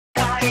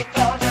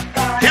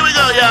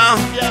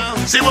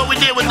See what we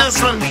did with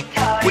this one?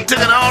 We took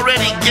an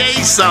already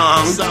gay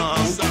song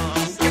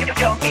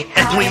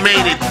and we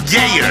made it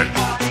gayer.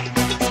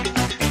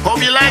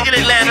 Hope you like it,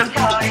 Atlanta.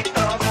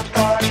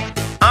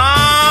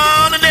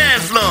 On the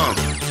dance floor,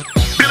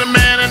 Bill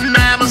man and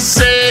I'ma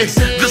say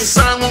the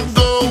song won't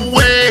go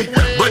away,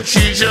 but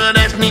she should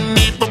ask me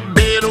need for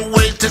better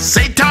ways to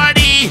say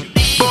tardy.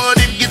 But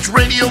it gets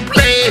radio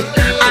play.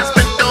 I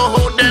spent the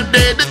whole damn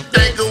day to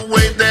think of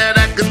ways that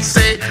I could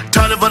say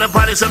tardy for the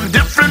party some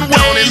different ways.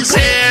 Don't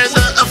impair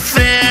the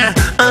affair.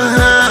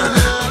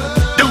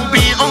 Don't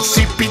be on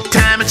CP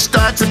time. It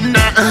starts at 9.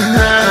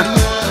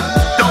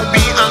 Don't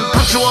be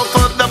unpunctual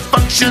for the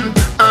function.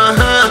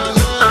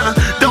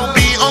 Don't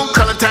be on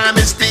color time.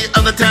 It's the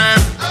other time.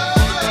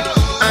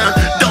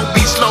 Don't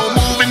be slow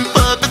moving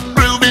for the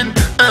grooving.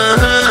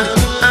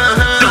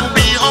 Don't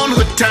be on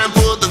hood time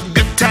for the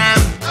good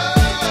time.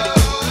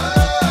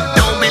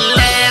 Don't be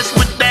last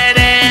with that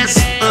ass.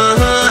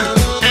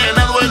 In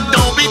other words,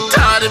 don't be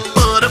tardy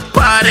for the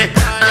party.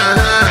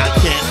 I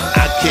can't.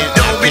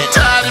 Don't be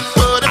tardy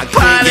for the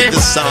party. I can't get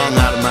this song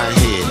out of my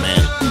head,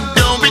 man.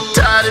 Don't be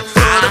tardy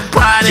for the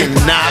party.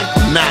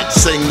 Not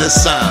sing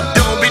this song.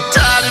 Don't be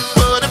tardy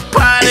for the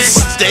party. It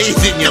stays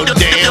in your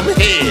damn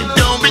head.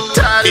 Don't be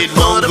tardy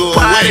for the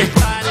party.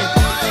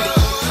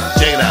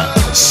 Check it out.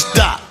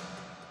 Stop.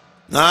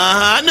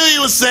 I knew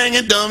you were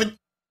singing, don't be.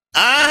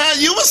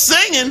 You were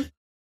singing.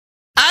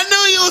 I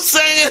knew you were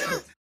singing.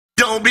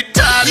 Don't be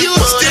tardy for the party. You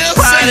were still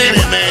singing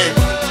it, man.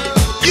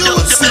 You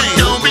were singing.